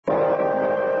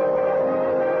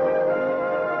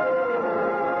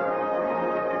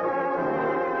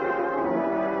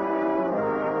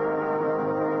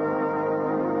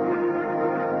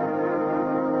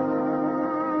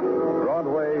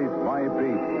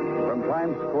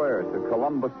Times Square to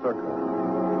Columbus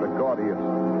Circle, the gaudiest,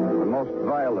 the most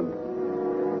violent,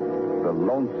 the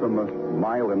lonesomest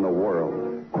mile in the world.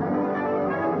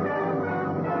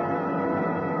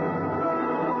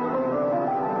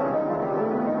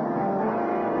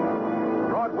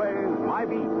 Broadway's My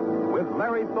Beat, with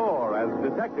Larry Thor as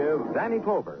Detective Danny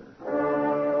Clover.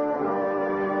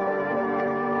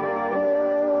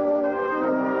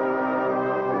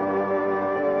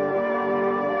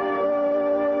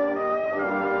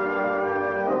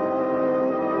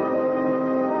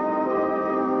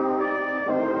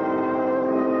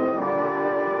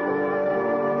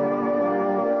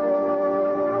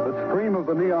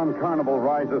 The neon carnival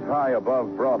rises high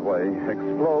above Broadway,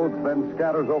 explodes, then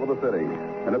scatters over the city.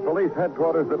 And a police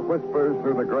headquarters that whispers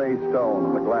through the gray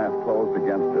stone and the glass closed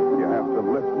against it. You have to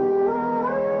listen.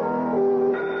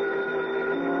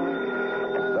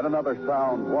 Then another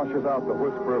sound washes out the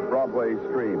whisper of Broadway's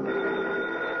scream.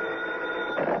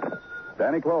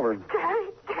 Danny Clover.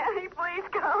 Danny, please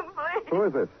come, please. Who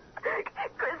is it?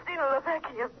 Christina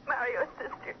Vecchia, Mario's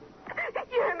sister.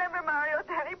 You remember Mario,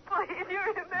 Danny, please? You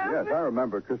remember? Yes, I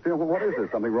remember. Christina, well, what is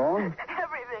this? Something wrong?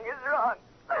 Everything is wrong.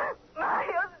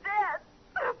 Mario's dead.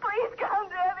 Please come,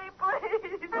 Danny,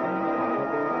 please.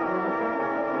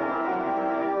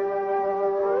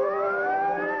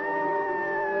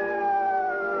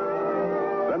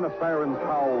 Then the sirens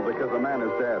howl because the man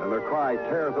is dead, and their cry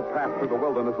tears a path through the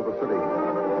wilderness of the city.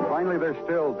 And finally they're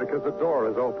stilled because the door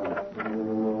is open.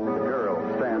 The girl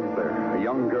stands there, a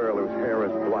young girl whose hair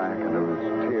is black and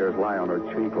whose tears lie on her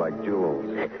cheek like jewels.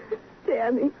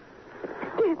 Danny.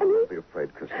 Don't be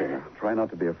afraid, Christina. Try not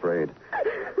to be afraid.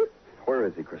 Where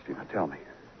is he, Christina? Tell me.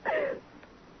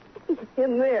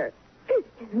 In there.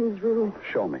 In his room.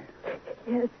 Show me.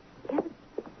 Yes.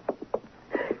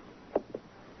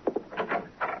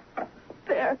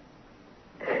 There.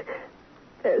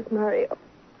 There's Mario.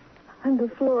 On the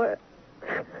floor.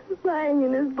 Lying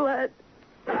in his blood.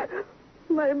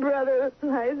 My brother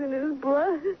lies in his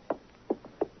blood.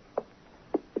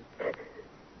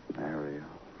 Mario.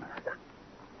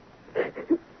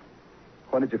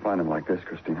 Why did you find him like this,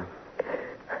 Christina?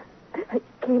 I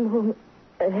came home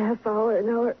a half hour, an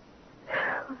hour.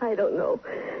 I don't know.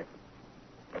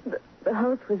 The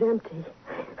house was empty.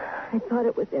 I thought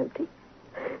it was empty.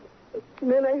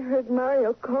 Then I heard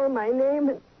Mario call my name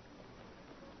and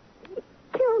he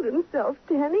killed himself,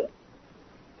 Danny.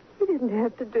 He didn't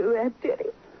have to do that, did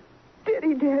he? Did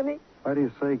he, Danny? Why do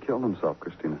you say he killed himself,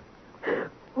 Christina?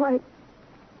 Why,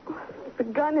 the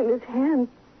gun in his hand,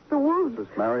 the wound. Is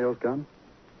this Mario's gun?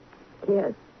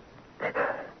 Yes.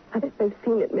 I've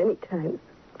seen it many times.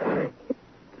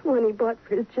 It's one he bought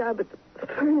for his job at the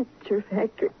furniture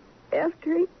factory.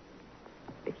 After he...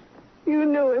 You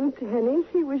knew him, Danny.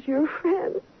 He was your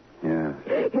friend. Yes.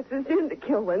 It's a sin to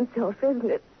kill oneself, isn't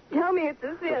it? Tell me it's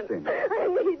a sin. Christina.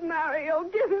 I need Mario.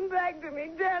 Give him back to me,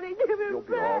 Danny. Give him You'll back.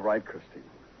 be all right, Christina.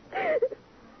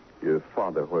 Your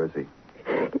father, where is he?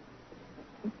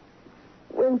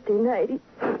 Wednesday night.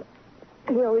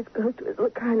 He always goes to his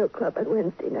Locarno Club on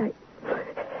Wednesday night.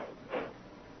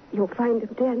 You'll find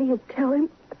him, Danny, and tell him.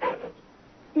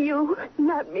 You,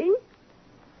 not me.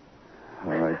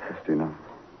 All right, Christina.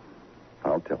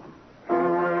 I'll tell him.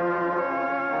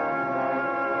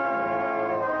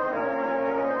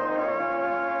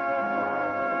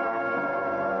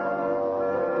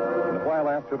 And a while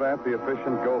after that, the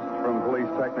efficient ghost from Police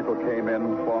Technical came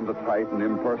in, formed a tight and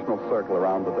impersonal circle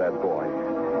around the dead boy.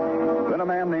 Then a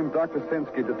man named Dr.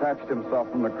 Sinsky detached himself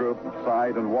from the group,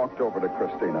 sighed, and walked over to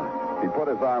Christina. He put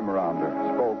his arm around her,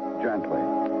 spoke gently.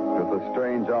 With the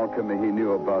strange alchemy he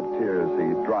knew about tears,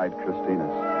 he dried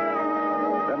Christina's.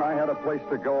 Then I had a place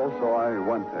to go, so I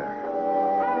went there.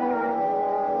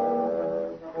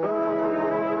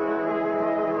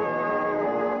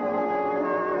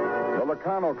 The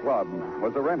Locarno Club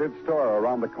was a rented store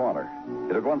around the corner.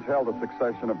 It had once held a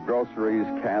succession of groceries,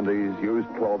 candies, used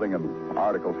clothing, and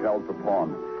articles held for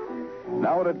pawn.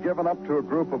 Now it had given up to a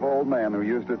group of old men who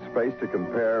used its space to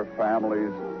compare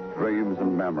families, dreams,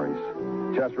 and memories.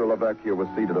 Cesare Vecchia was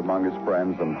seated among his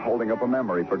friends and holding up a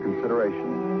memory for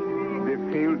consideration. The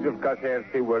fields of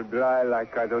Caserta were dry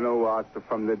like I don't know what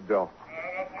from the dock.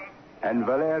 And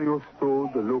Valerio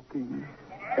stood looking,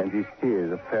 and his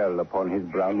tears fell upon his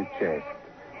brown chest.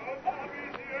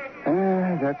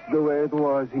 That's the way it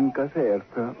was in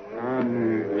Caserta.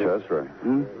 Cesare.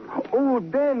 Oh,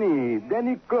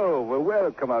 Danny Clover.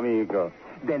 Welcome, amigo.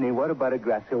 Danny, what about a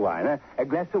glass of wine? Huh? A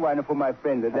glass of wine for my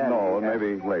friend, Danny. No,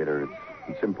 maybe later.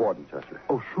 It's important, Cesare.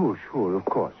 Oh, sure, of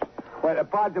course. Well,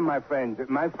 pardon, my friend.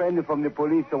 My friend from the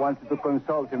police wants to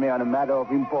consult me on a matter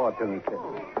of importance.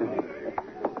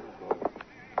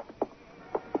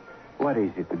 What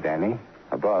is it, Danny?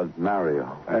 About Mario.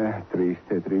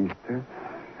 Triste.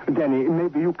 Danny,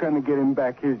 maybe you can get him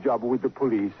back his job with the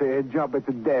police. A job at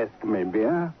the desk, maybe,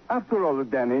 huh? After all,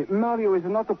 Danny, Mario is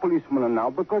not a policeman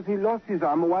now because he lost his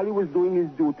arm while he was doing his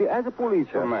duty as a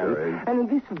policeman. Yes, sir. And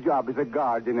this job as a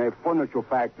guard in a furniture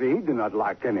factory he did not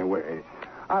like anyway.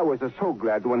 I was so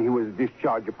glad when he was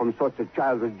discharged from such a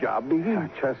childish job.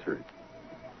 Chester.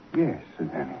 Yes,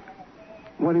 Danny.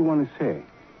 What do you want to say?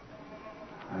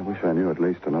 I wish I knew at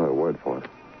least another word for it.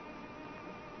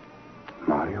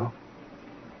 Mario?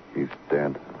 He's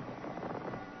dead.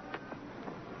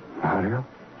 Mario?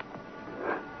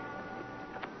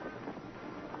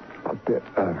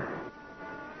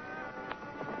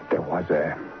 There was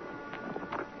a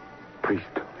priest.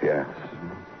 Yes.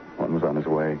 One was on his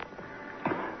way.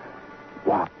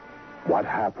 What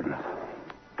happened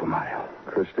to Mario?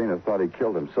 Christina thought he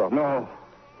killed himself. No,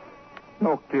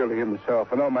 killing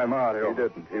himself. No, my Mario. He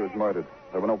didn't. He was murdered.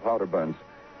 There were no powder burns.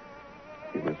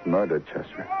 He was murdered,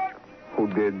 Chester. Who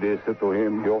did this to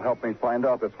him? You'll help me find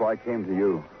out. That's why I came to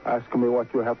you. Ask me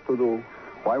what you have to do.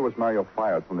 Why was Mario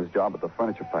fired from his job at the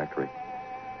furniture factory?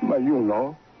 But you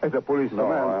know, as a policeman.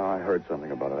 No, I heard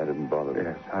something about it. I didn't bother to.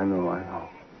 Yes, I know.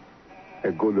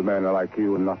 A good man like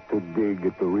you not to dig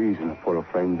at the reason for a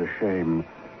friend's shame.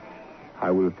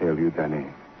 I will tell you, Danny.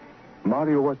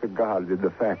 Mario was a guard at the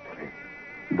factory.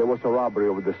 There was a robbery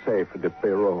of the safe at the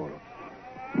payroll.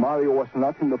 Mario was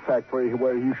not in the factory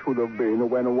where he should have been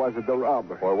when it was the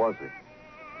robbery. Where was he?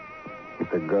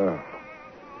 With a girl.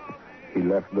 He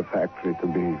left the factory to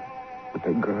be with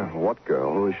a girl. What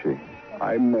girl? Who is she?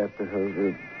 I met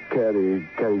her, Carrie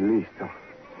Lister.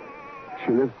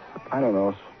 She lives, I don't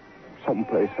know,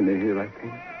 someplace near here, I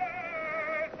think.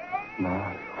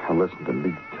 Mario. Now listen to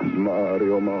me.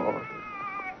 Mario.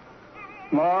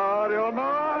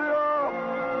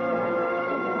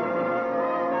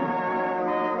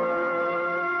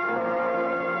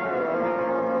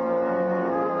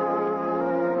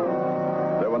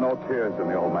 There were no tears in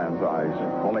the old man's eyes,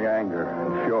 only anger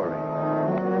and fury.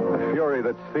 A fury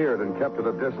that seared and kept at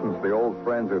a distance the old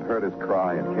friends who'd heard his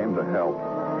cry and came to help.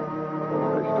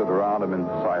 They stood around him in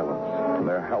silence, and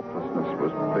their helplessness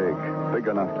was big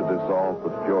enough to dissolve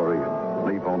the fury and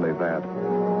leave only that,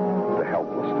 the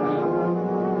helplessness.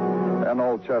 Then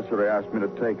old Cesare asked me to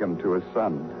take him to his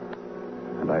son,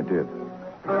 and I did.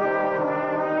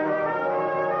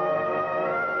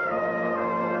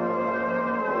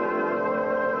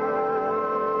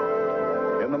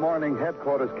 In the morning,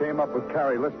 headquarters came up with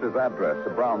Carrie Lister's address, a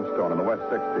brownstone in the West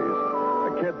 60s.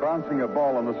 A kid bouncing a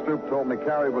ball on the stoop told me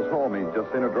Carrie was home. He'd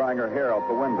just seen her drying her hair out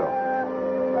the window.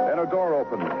 Then her door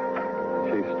opened.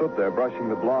 She stood there brushing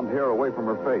the blonde hair away from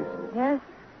her face. Yes?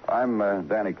 I'm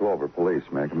Danny Clover, police.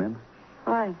 May I come in?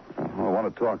 Why? I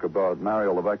want to talk about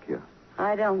Mario Vecchia.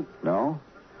 I don't. No?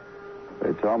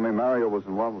 They tell me Mario was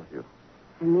in love with you.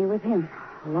 And me with him.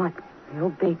 A lot. Real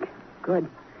big. Good.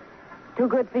 Too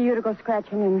good for you to go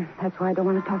scratching in. That's why I don't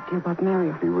want to talk to you about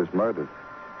Mario. He was murdered.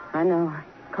 I know. I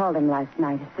called him last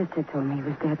night. His sister told me he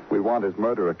was dead. We want his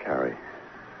murderer, Carrie.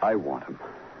 I want him.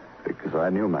 Because I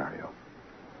knew Mario.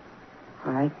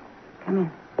 All right. Come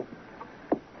in.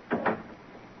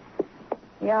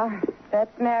 Yeah,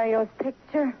 that's Mario's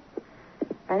picture.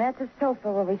 And that's a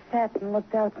sofa where we sat and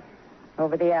looked out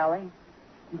over the alley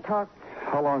and talked.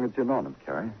 How long had you known him,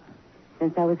 Carrie?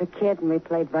 Since I was a kid and we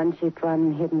played run, sheep run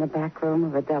and hid in the back room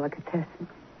of a delicatessen.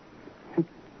 And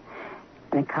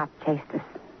a cop chased us.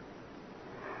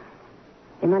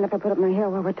 You mind if I put up my hair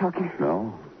while we're talking?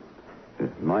 No.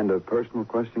 Mind a personal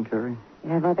question, Carrie? You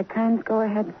have other kinds? Go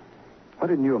ahead. Why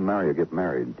didn't you and Mario get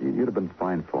married? You'd have been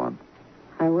fine for him.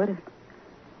 I would have.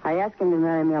 I asked him to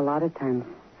marry me a lot of times.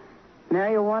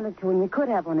 Mario wanted to, and we could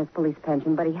have on his police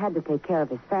pension, but he had to take care of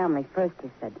his family first,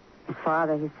 he said. His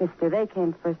father, his sister, they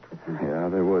came first with him. Yeah,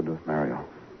 they would with Mario.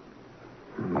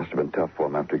 Must have been tough for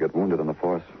him after he got wounded on the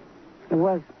force. It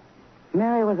was.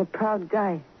 Mario was a proud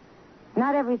guy.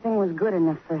 Not everything was good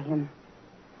enough for him.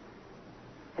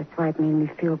 That's why it made me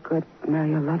feel good.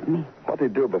 Mario loved me. What did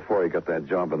he do before he got that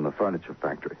job in the furniture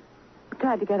factory? We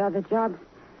tried to get other jobs.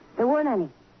 There weren't any.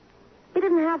 He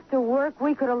didn't have to work.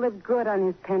 We could have lived good on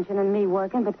his pension and me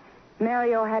working, but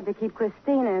Mario had to keep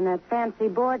Christina in that fancy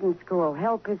boarding school,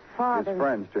 help his father. His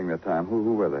friends during that time,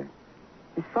 who were they?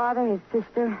 His father, his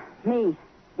sister, me.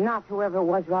 Not whoever it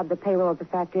was robbed the payroll at the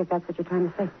factory, if that's what you're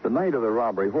trying to say. The night of the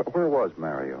robbery, where was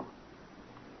Mario?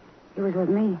 He was with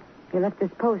me. He left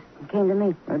his post and came to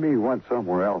me. Maybe he went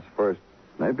somewhere else first.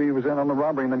 Maybe he was in on the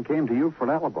robbery and then came to you for an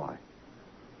alibi.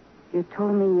 You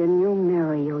told me you knew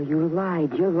Mario. You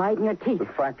lied. You lied in your teeth. The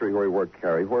factory where he worked,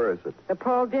 Carrie. Where is it? The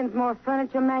Paul Dinsmore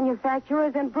Furniture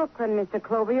Manufacturers in Brooklyn, Mr.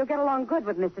 Clover. You'll get along good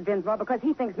with Mr. Dinsmore because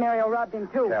he thinks Mario robbed him,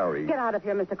 too. Carrie. Get out of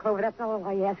here, Mr. Clover. That's all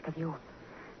I ask of you.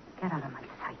 Get out of my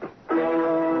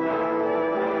sight.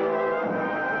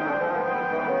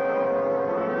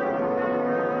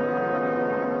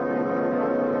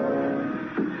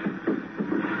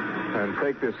 And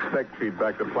take this spec sheet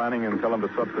back to planning and tell them to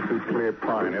substitute clear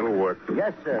pine. It'll work.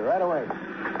 Yes, sir. Right away.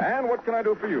 And what can I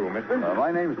do for you, mister?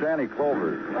 My name's Danny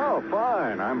Clover. Oh,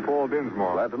 fine. I'm Paul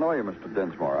Dinsmore. Glad to know you, Mr.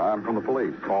 Dinsmore. I'm from the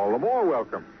police. All the more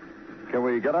welcome. Can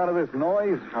we get out of this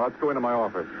noise? Now, let's go into my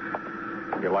office.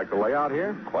 You like the layout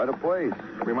here? Quite a place.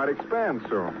 We might expand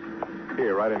soon.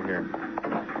 Here, right in here.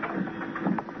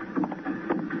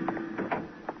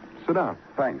 Sit down.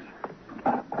 Thanks.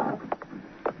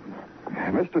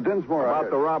 Mr. Dinsmore, About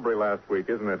the robbery last week,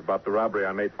 isn't it? About the robbery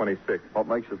on May 26th. What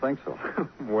makes you think so?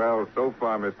 Well, so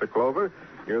far, Mr. Clover,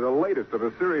 you're the latest of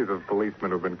a series of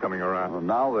policemen who've been coming around. Well,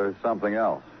 now there's something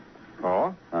else.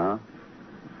 Oh? Uh-huh.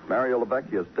 Mario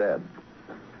Vecchia's dead.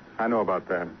 I know about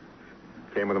that.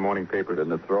 Came with the morning paper.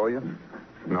 Didn't it throw you?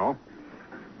 No.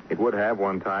 It would have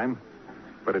one time,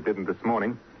 but it didn't this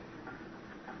morning.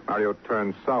 Mario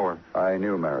turned sour. I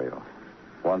knew Mario.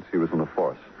 Once he was in the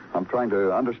force. I'm trying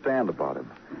to understand about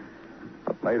him.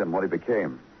 What made him what he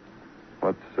became?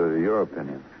 What's your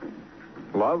opinion?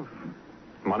 Love?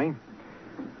 Money?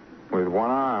 With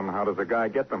one arm, how does a guy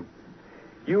get them?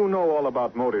 You know all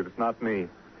about motives, not me.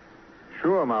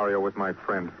 Sure, Mario was my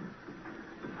friend.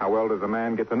 How well does a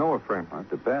man get to know a friend? Well, it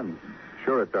depends.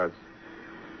 Sure it does.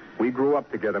 We grew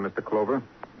up together, Mr. Clover.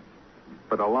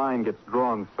 But a line gets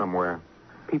drawn somewhere.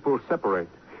 People separate.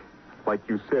 Like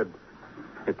you said,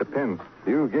 it depends.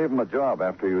 You gave him a job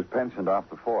after he was pensioned off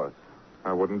the force.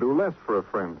 I wouldn't do less for a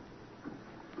friend.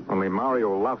 Only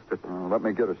Mario lost it. Let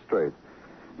me get it straight.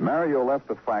 Mario left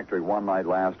the factory one night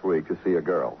last week to see a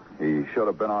girl. He should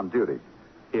have been on duty.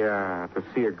 Yeah, to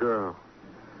see a girl.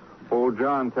 Old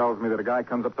John tells me that a guy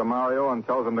comes up to Mario and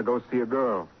tells him to go see a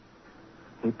girl.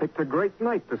 He picked a great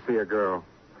night to see a girl.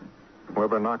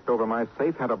 Whoever knocked over my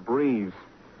safe had a breeze.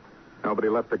 Nobody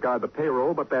left to guard the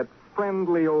payroll but that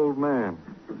friendly old man.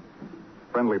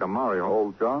 Friendly to Mario.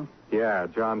 Old John? Yeah,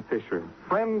 John Fisher.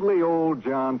 Friendly old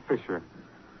John Fisher.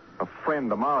 A friend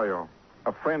to Mario.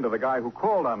 A friend of the guy who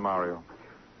called on Mario.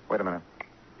 Wait a minute.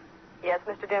 Yes,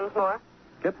 Mr. Dinsmore?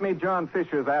 Get me John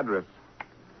Fisher's address.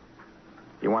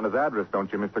 You want his address,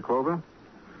 don't you, Mr. Clover?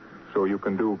 So you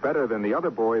can do better than the other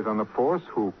boys on the force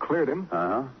who cleared him.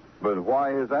 Uh-huh. But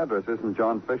why his address? Isn't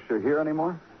John Fisher here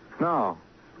anymore? No.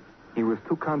 He was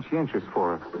too conscientious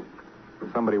for us.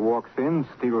 Somebody walks in,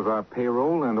 steals our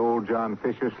payroll, and old John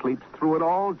Fisher sleeps through it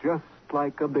all just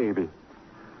like a baby.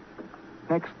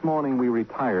 Next morning, we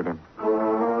retired him.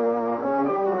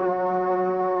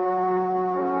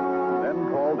 Then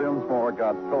Paul Dinsmore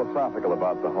got philosophical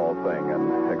about the whole thing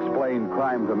and explained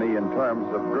crime to me in terms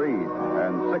of greed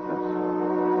and sickness.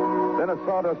 Then a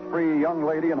sawdust-free young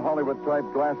lady in Hollywood-type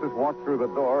glasses walked through the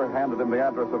door, handed him the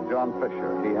address of John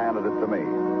Fisher. He handed it to me.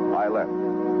 I left.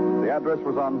 The address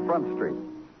was on Front Street.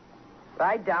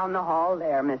 Right down the hall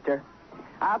there, mister.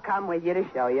 I'll come with you to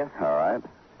show you. All right.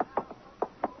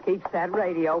 Keeps that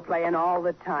radio playing all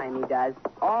the time, he does.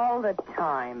 All the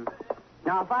time.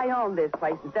 Now, if I owned this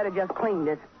place instead of just cleaned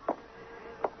it,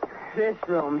 this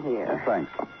room here.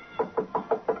 Thanks.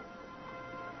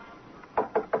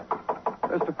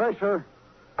 Mr. Fisher.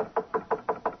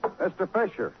 Mr.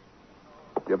 Fisher.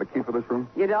 Do you have a key for this room?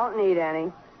 You don't need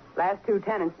any. Last two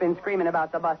tenants been screaming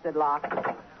about the busted lock.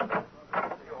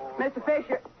 Mr.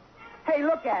 Fisher. Hey,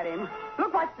 look at him.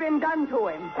 Look what's been done to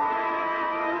him.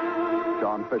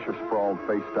 John Fisher sprawled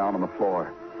face down on the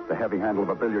floor. The heavy handle of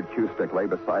a billiard cue stick lay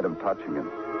beside him, touching him.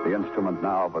 The instrument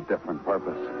now of a different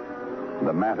purpose. And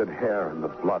the matted hair and the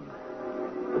blood.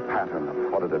 The pattern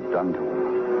of what it had done to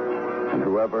him. And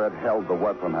whoever had held the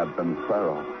weapon had been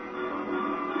thorough.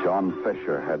 John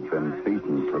Fisher had been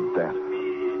beaten to death.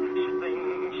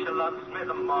 She loves me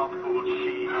the more fool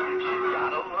she's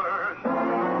gotta learn.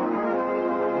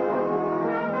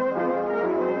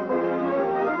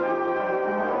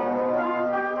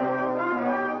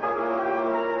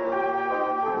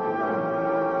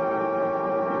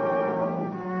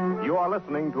 You are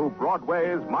listening to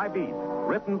Broadway's My Beat,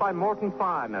 written by Morton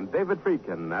Fine and David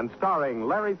Friedkin, and starring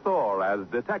Larry Thor as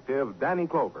Detective Danny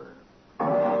Clover.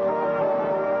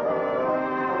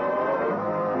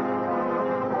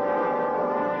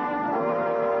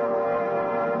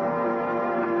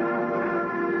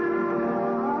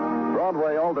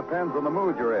 Broadway all depends on the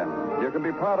mood you're in. You can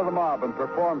be part of the mob and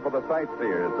perform for the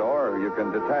sightseers, or you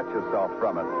can detach yourself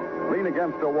from it. Lean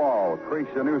against a wall, crease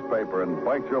your newspaper, and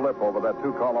bite your lip over that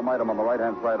 2-column item on the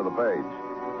right-hand side of the page.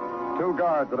 2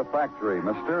 guards at a factory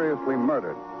mysteriously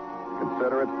murdered.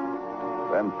 Consider it,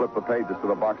 then flip the pages to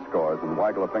the box scores and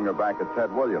waggle a finger back at Ted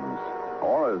Williams.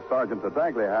 Or, as Sergeant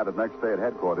Tartaglia had it next day at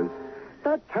headquarters,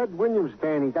 That Ted Williams,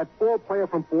 Danny, that ball player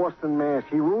from Boston, Mass.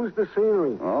 He ruins the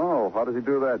scenery. Oh, how does he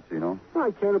do that, Gino? I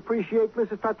can't appreciate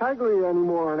Mrs. Tartaglia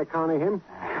anymore on account of him.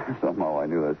 Somehow I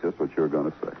knew that's just what you were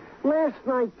going to say. Last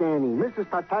night, Danny,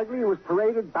 Mrs. Tartaglia was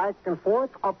paraded back and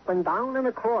forth, up and down and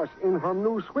across in her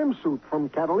new swimsuit from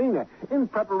Catalina in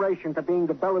preparation to being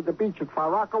the belle of the beach at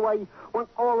Far Rockaway when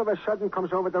all of a sudden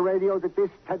comes over the radio that this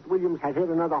Ted Williams had hit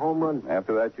another home run.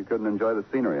 After that, you couldn't enjoy the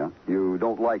scenery, huh? You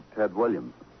don't like Ted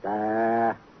Williams.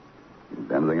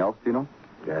 Anything else, Gino?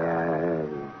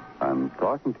 I'm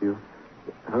talking to you.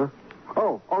 Huh?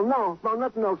 Oh, no,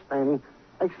 nothing else, Danny.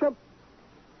 Except...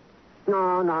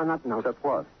 No, nothing else. Except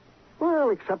what?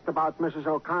 Well, except about Mrs.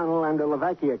 O'Connell and the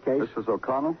Vecchia case. Mrs.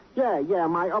 O'Connell? Yeah,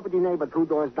 my uppity neighbor 2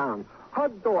 doors down. Her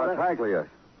daughter... Tartaglia.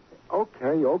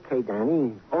 Okay,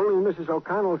 Danny. Only Mrs.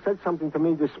 O'Connell said something to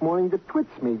me this morning that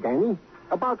twits me, Danny,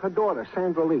 about her daughter,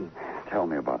 Sandra Lee. Tell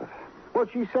me about it. Well,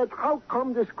 she said, how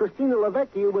come this Christina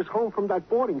Vecchia was home from that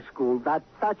boarding school, that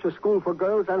Thatcher School for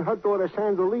Girls, and her daughter,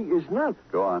 Sandra Lee, is not?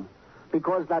 Go on.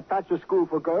 Because that Thatcher School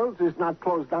for Girls is not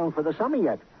closed down for the summer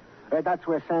yet. That's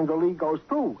where Sandra Lee goes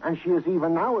too. And she is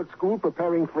even now at school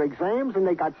preparing for exams, and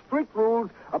they got strict rules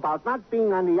about not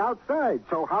being on the outside.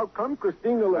 So how come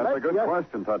Christina Vecchia... That's a good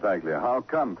question, Tartaglia. How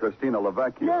come Christina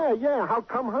Vecchia? Yeah. How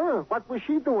come her? What was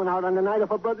she doing out on the night of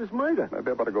her brother's murder?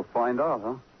 Maybe I better go find out,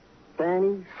 huh?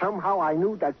 Danny, somehow I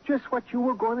knew that's just what you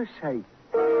were going to say.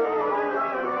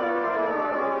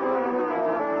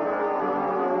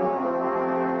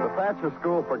 The Thatcher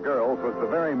School for Girls was the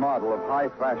very model of high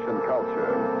fashion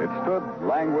culture. It stood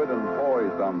languid and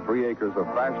poised on 3 acres of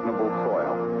fashionable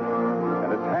soil.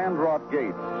 And its hand-wrought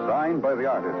gates, signed by the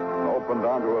artist, opened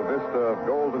onto a vista of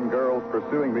golden girls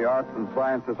pursuing the arts and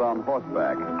sciences on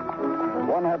horseback.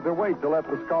 One had to wait to let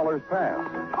the scholars pass.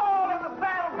 Fall in the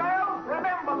saddle, girls.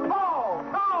 Remember, fall.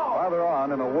 Farther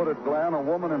on, in a wooded glen, a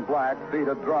woman in black beat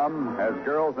a drum as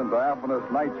girls in diaphanous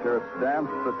nightshirts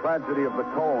danced the tragedy of the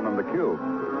cone and the cube.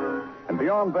 And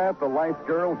beyond that, the lithe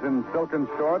girls in silken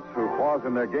shorts who pause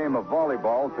in their game of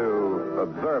volleyball to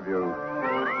observe you.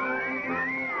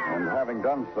 And having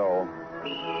done so,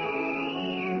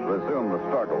 resume the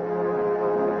struggle.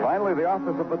 Finally, the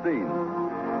office of the dean.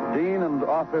 Dean and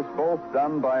office both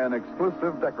done by an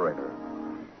exclusive decorator.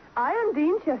 I am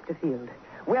Dean Chesterfield.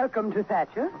 Welcome to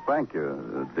Thatcher. Thank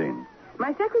you, Dean.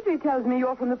 My secretary tells me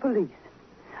you're from the police.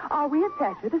 Are we at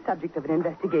Thatcher the subject of an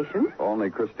investigation?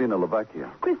 Only Christina Vecchia.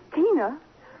 Christina?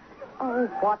 Oh,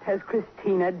 what has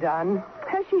Christina done?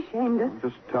 Has she shamed us?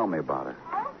 Just tell me about it.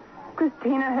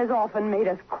 Christina has often made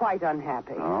us quite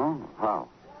unhappy. Oh? How?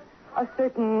 A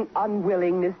certain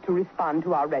unwillingness to respond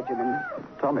to our regimen.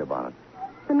 Tell me about it.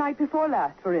 The night before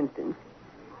last, for instance,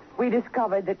 we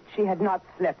discovered that she had not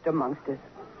slept amongst us.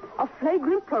 A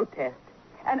flagrant protest.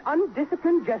 An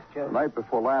undisciplined gesture. The night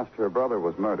before last, her brother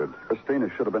was murdered. Christina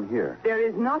should have been here. There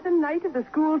is not a night of the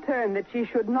school term that she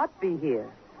should not be here.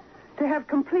 To have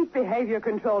complete behavior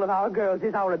control of our girls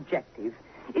is our objective.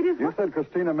 It is... You said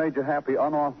Christina made you happy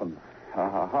unoften.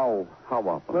 How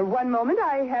often? Well, one moment.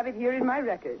 I have it here in my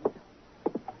records.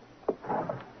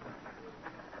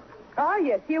 Ah,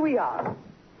 yes, here we are.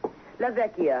 La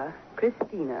Vecchia,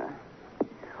 Christina.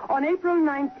 On April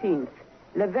 19th,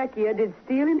 La Vecchia did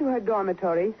steal into her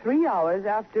dormitory 3 hours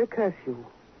after curfew.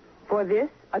 For this,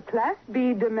 a Class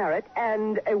B demerit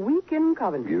and a week in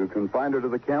Coventry. You confined her to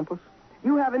the campus?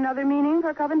 You have another meaning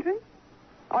for Coventry?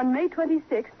 On May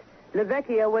 26th, La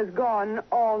Vecchia was gone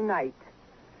all night.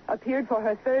 Appeared for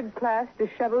her 3rd class,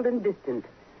 disheveled and distant.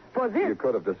 For this... You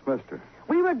could have dismissed her.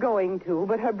 We were going to,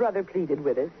 but her brother pleaded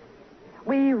with us.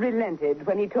 We relented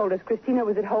when he told us Christina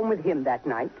was at home with him that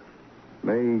night.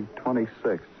 May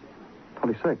 26th.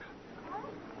 26.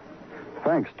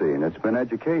 Thanks, Dean. It's been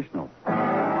educational. So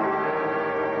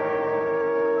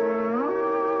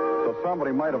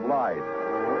somebody might have lied.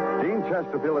 Dean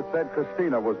Chesterfield had said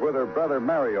Christina was with her brother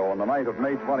Mario on the night of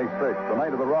May 26th, the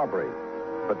night of the robbery.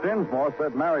 But Dinsmore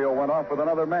said Mario went off with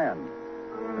another man.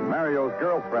 And Mario's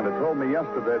girlfriend had told me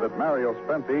yesterday that Mario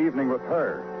spent the evening with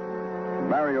her. And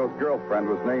Mario's girlfriend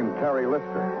was named Terry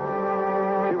Lister.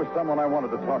 She was someone I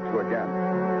wanted to talk to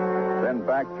again. Then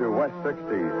back to West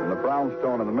 60s and the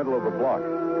brownstone in the middle of the block.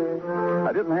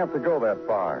 I didn't have to go that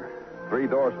far. 3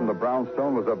 doors from the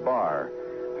brownstone was a bar.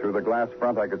 Through the glass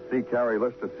front, I could see Carrie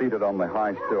Lister seated on the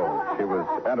high stool. She was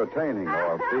entertaining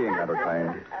or being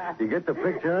entertained. You get the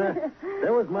picture, huh?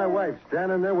 There was my wife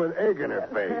standing there with egg in her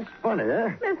face. Funny, huh?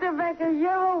 Mr. Becker,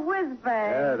 you're a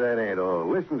whiz-bag. Yeah, that ain't all.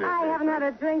 Listen to I this. haven't had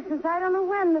a drink since I don't know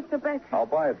when, Mr. Becker. I'll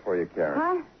buy it for you, Carrie.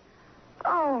 Huh?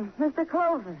 Oh, Mr.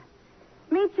 Clover.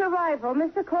 Meet your rival,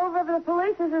 Mr. Clover of the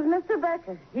police. This is Mr.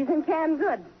 Becker. He's in canned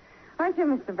goods. Aren't you,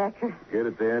 Mr. Becker? Get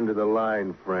at the end of the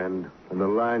line, friend. And the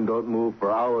line don't move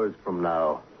for hours from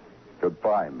now.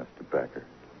 Goodbye, Mr. Becker.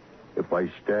 If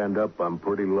I stand up, I'm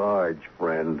pretty large,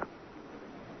 friend.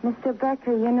 Mr.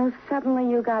 Becker, you know, suddenly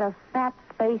you got a fat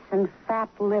face and fat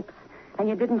lips, and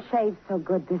you didn't shave so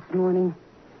good this morning.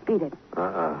 Beat it.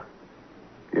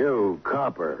 You,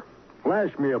 copper,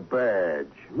 flash me a badge.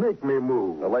 Make me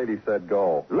move. The lady said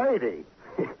go. Lady?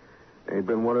 Ain't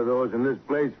been one of those in this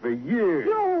place for years.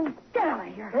 You get out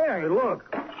of here. Hey, look.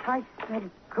 I said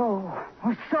go.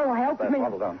 Oh, so help That me.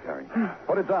 bottle down, Carrie.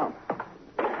 Put it down.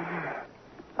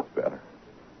 That's better.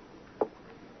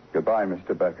 Goodbye,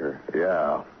 Mr. Becker.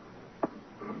 Yeah.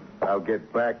 I'll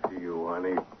get back to you,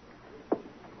 honey.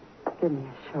 Give me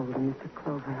a shoulder, Mr.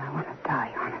 Clover. I want to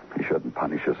die on it. You shouldn't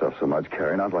punish yourself so much,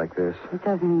 Carrie. Not like this. It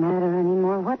doesn't matter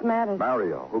anymore. What matters?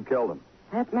 Mario, who killed him?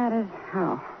 That matters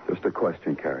how. Just a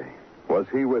question, Carrie. Was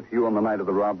he with you on the night of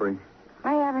the robbery?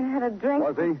 I haven't had a drink.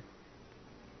 Was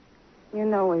he? You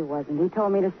know he wasn't. He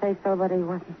told me to say so, but he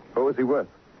wasn't. Who was he with?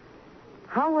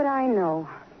 How would I know?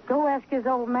 Go ask his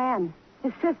old man,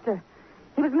 his sister.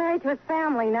 He was married to his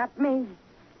family, not me.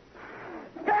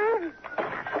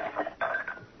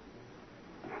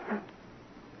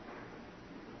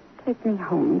 Take me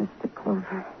home, Mr.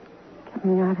 Clover. Get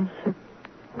me out of here.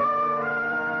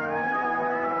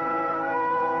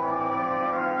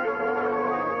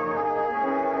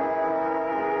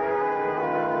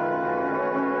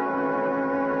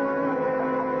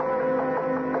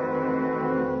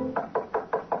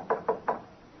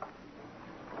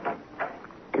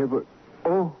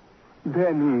 Oh,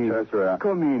 Danny. Chester.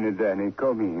 Come in, Danny.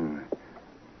 Come in.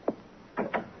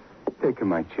 Take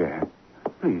my chair.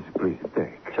 Please,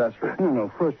 take. Chester.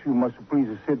 No. First, you must please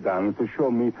sit down to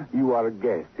show me you are a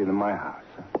guest in my house.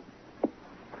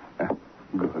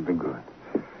 Good.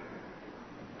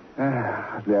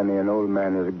 Danny, an old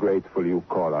man is grateful you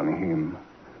call on him.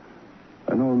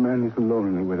 An old man is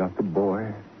lonely without the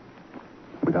boy,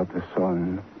 without the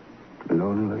son.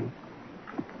 Lonely.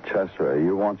 Chester,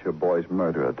 you want your boy's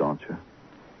murderer, don't you?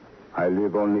 I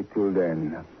live only till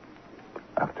then.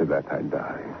 After that, I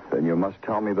die. Then you must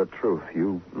tell me the truth.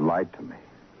 You lied to me.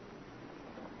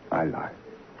 I lie.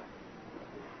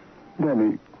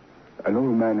 Danny, an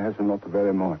old man has not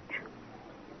very much.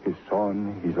 His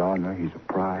son, his honor, his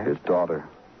pride. His daughter.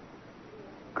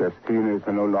 Christina is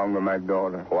no longer my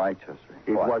daughter. Why, Chester?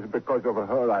 It was because of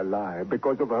her I lie.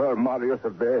 Because of her, Mario's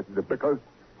dead. Because,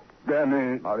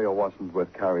 Danny... Mario wasn't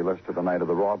with Carrie Lister the night of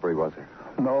the robbery, was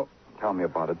he? No. Tell me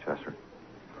about it, Chester.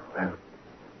 Well,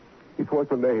 it was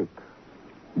late.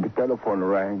 The telephone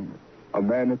rang. A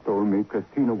man told me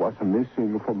Christina was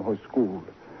missing from her school.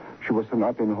 She was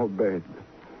not in her bed.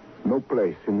 No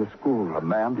place in the school. A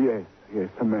man? Yes,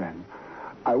 a man.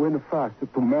 I went fast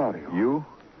to Mario. You?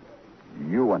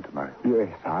 You went to Mario? Yes,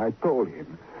 I told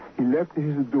him. He left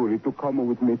his duty to come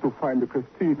with me to find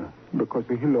Christina because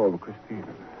he loved Christina.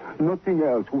 Nothing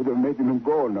else would have made him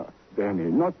go now, Danny.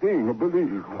 Nothing,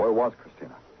 believe. Where was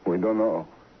Christina? We don't know.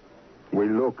 We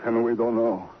look and we don't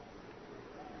know.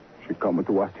 She come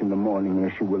to us in the morning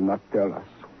and she will not tell us.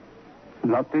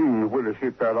 Nothing will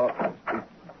she tell us.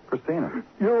 Christina.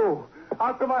 You!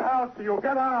 Out of my house, you!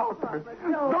 Get out!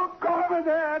 Don't call me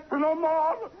that no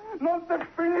more! Not the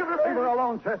fear! Leave her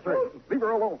alone, Chester. Leave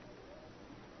her alone.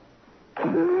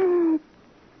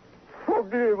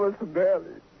 Forgive us,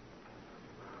 Danny.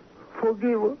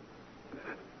 Forgive us.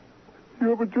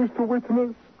 You were just a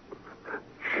witness.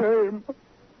 Shame.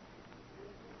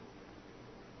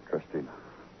 Christina,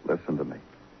 listen to me.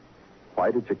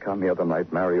 Why did you come the other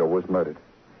night Mario was murdered?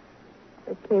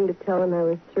 I came to tell him I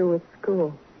was through with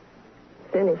school.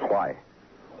 Finished. Why?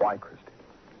 Why, Christina?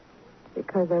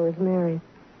 Because I was married.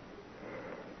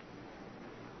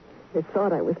 He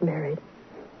thought I was married.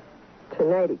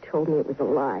 Tonight he told me it was a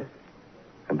lie.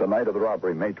 And the night of the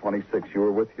robbery, May 26th, you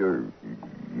were with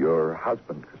your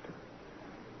husband,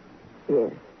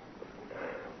 Christina.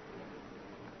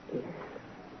 Yes.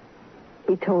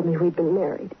 He told me we'd been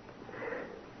married.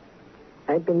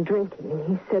 I'd been drinking, and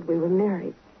he said we were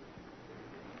married.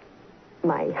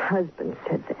 My husband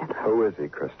said that. Who is he,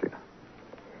 Christina?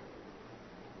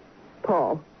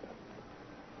 Paul.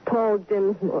 Paul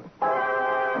Dinsmore.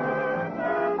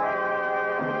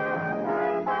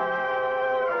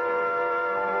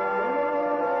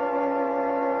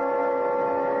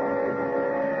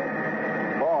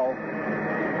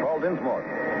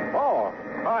 Dinsmore. Oh,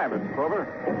 hi, Mr. Clover.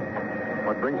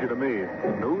 What brings you to me?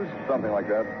 News? Something like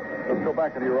that. Let's go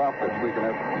back into your office. We can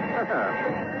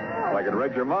have... Like it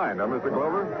read your mind, huh, Mr.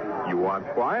 Clover? You want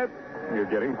quiet? You're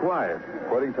getting quiet.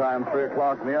 Quitting time, 3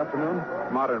 o'clock in the afternoon?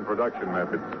 Modern production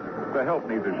methods. The help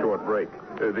needs a short break.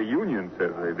 The union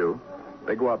says they do.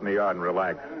 They go out in the yard and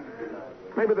relax.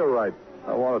 Maybe they're right.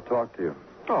 I want to talk to you.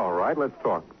 All right, let's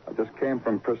talk. I just came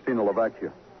from Christina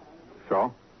Vecchia.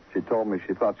 So? She told me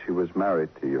she thought she was married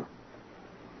to you.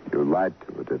 You lied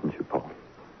to her, didn't you, Paul?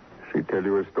 She tell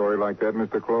you a story like that,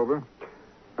 Mr. Clover?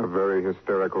 A very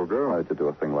hysterical girl. Tried to do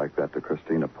a thing like that to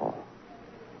Christina, Paul.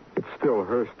 It's still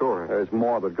her story. There's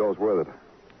more that goes with it.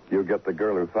 You get the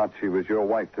girl who thought she was your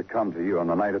wife to come to you on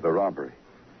the night of the robbery.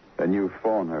 Then you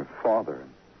phone her father and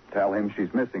tell him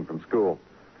she's missing from school.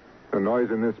 The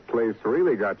noise in this place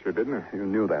really got you, didn't it? You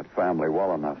knew that family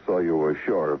well enough, so you were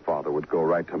sure her father would go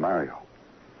right to Mario.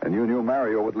 And you knew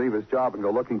Mario would leave his job and go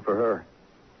looking for her.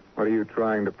 What are you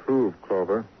trying to prove,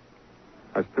 Clover?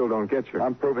 I still don't get you.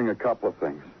 I'm proving a couple of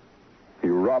things.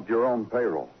 You robbed your own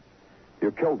payroll.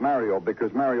 You killed Mario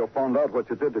because Mario found out what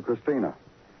you did to Christina.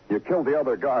 You killed the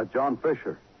other guard, John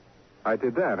Fisher. I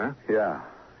did that, huh? Yeah,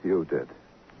 you did.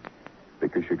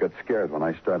 Because you got scared when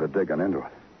I started digging into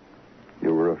it.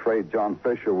 You were afraid John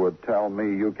Fisher would tell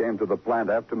me you came to the plant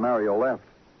after Mario left.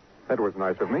 That was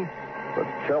nice of me. But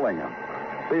killing him,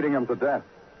 beating him to death.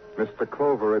 Mr.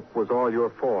 Clover, it was all your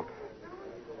fault.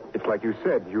 It's like you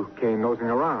said, you came nosing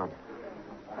around.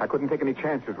 I couldn't take any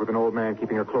chances with an old man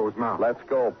keeping a closed mouth. Let's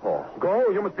go, Paul. Go?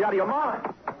 You must be out of your mind.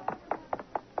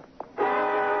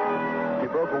 He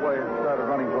broke away and started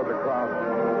running toward the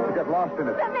crowd. To get lost in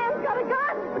it. That man's got a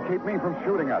gun! To keep me from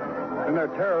shooting at him. In their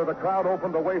terror, the crowd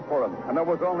opened the way for him, and there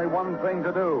was only one thing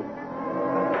to do.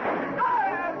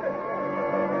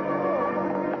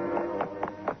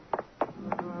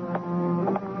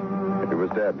 He was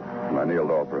dead, and I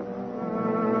kneeled over him.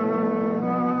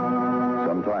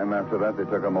 Sometime after that, they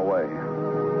took him away.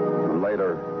 And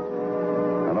later,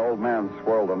 an old man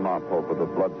swirled a mop over the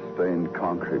blood-stained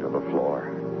concrete of the floor.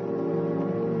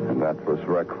 And that was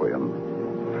Requiem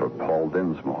for Paul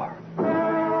Dinsmore.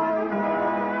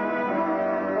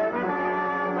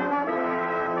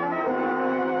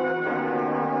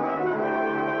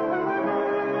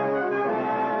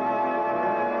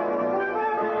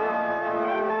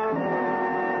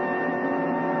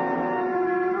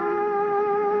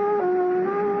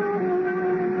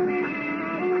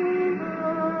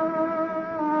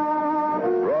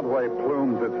 Broadway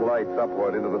plumes its lights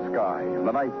upward into the sky, and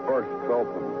the night bursts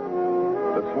open.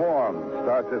 The swarm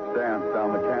starts its dance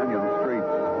down the canyon streets,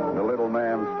 and the little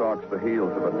man stalks the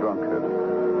heels of a drunkard.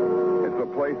 It's a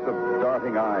place of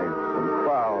darting eyes and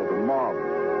crowd and mob,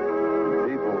 and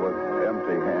people with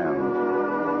empty hands.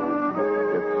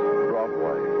 It's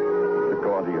Broadway, the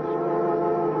gaudiest,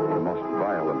 the most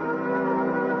violent,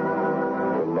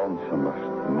 the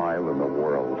lonesomest mile in the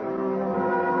world.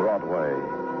 Broadway,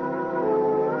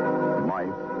 my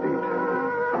beat.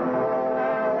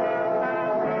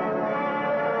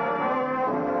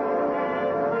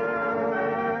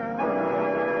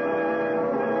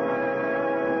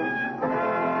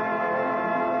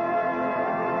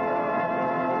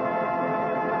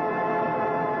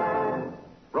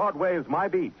 Broadway's My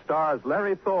Beat stars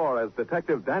Larry Thor as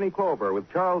Detective Danny Clover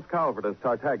with Charles Calvert as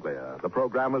Tartaglia. The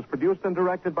program was produced and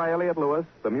directed by Elliott Lewis.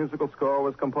 The musical score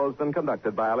was composed and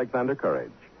conducted by Alexander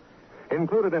Courage.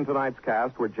 Included in tonight's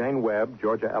cast were Jane Webb,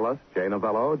 Georgia Ellis, Jay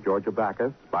Novello, Georgia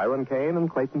Backus, Byron Kane, and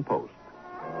Clayton Post.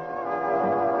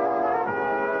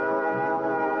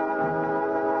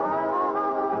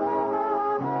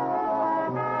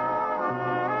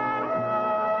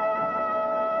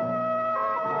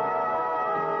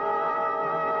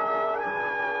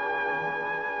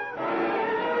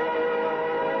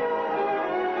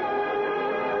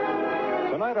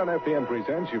 Tonight on FPN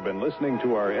Presents, you've been listening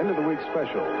to our end of the week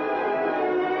special.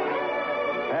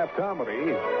 Half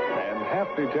comedy and half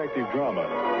detective drama.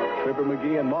 Tripper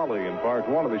McGee and Molly in part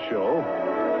one of the show.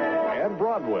 And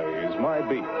Broadway's My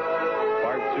Beat,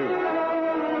 part two.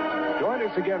 Join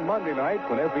us again Monday night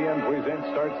when FPN Presents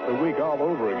starts the week all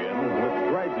over again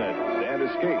with Dragnet and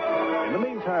Escape. In the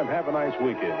meantime, have a nice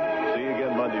weekend. See you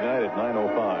again Monday night at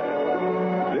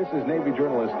 9:05. This is Navy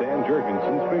journalist Dan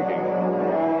Jurgensen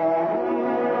speaking.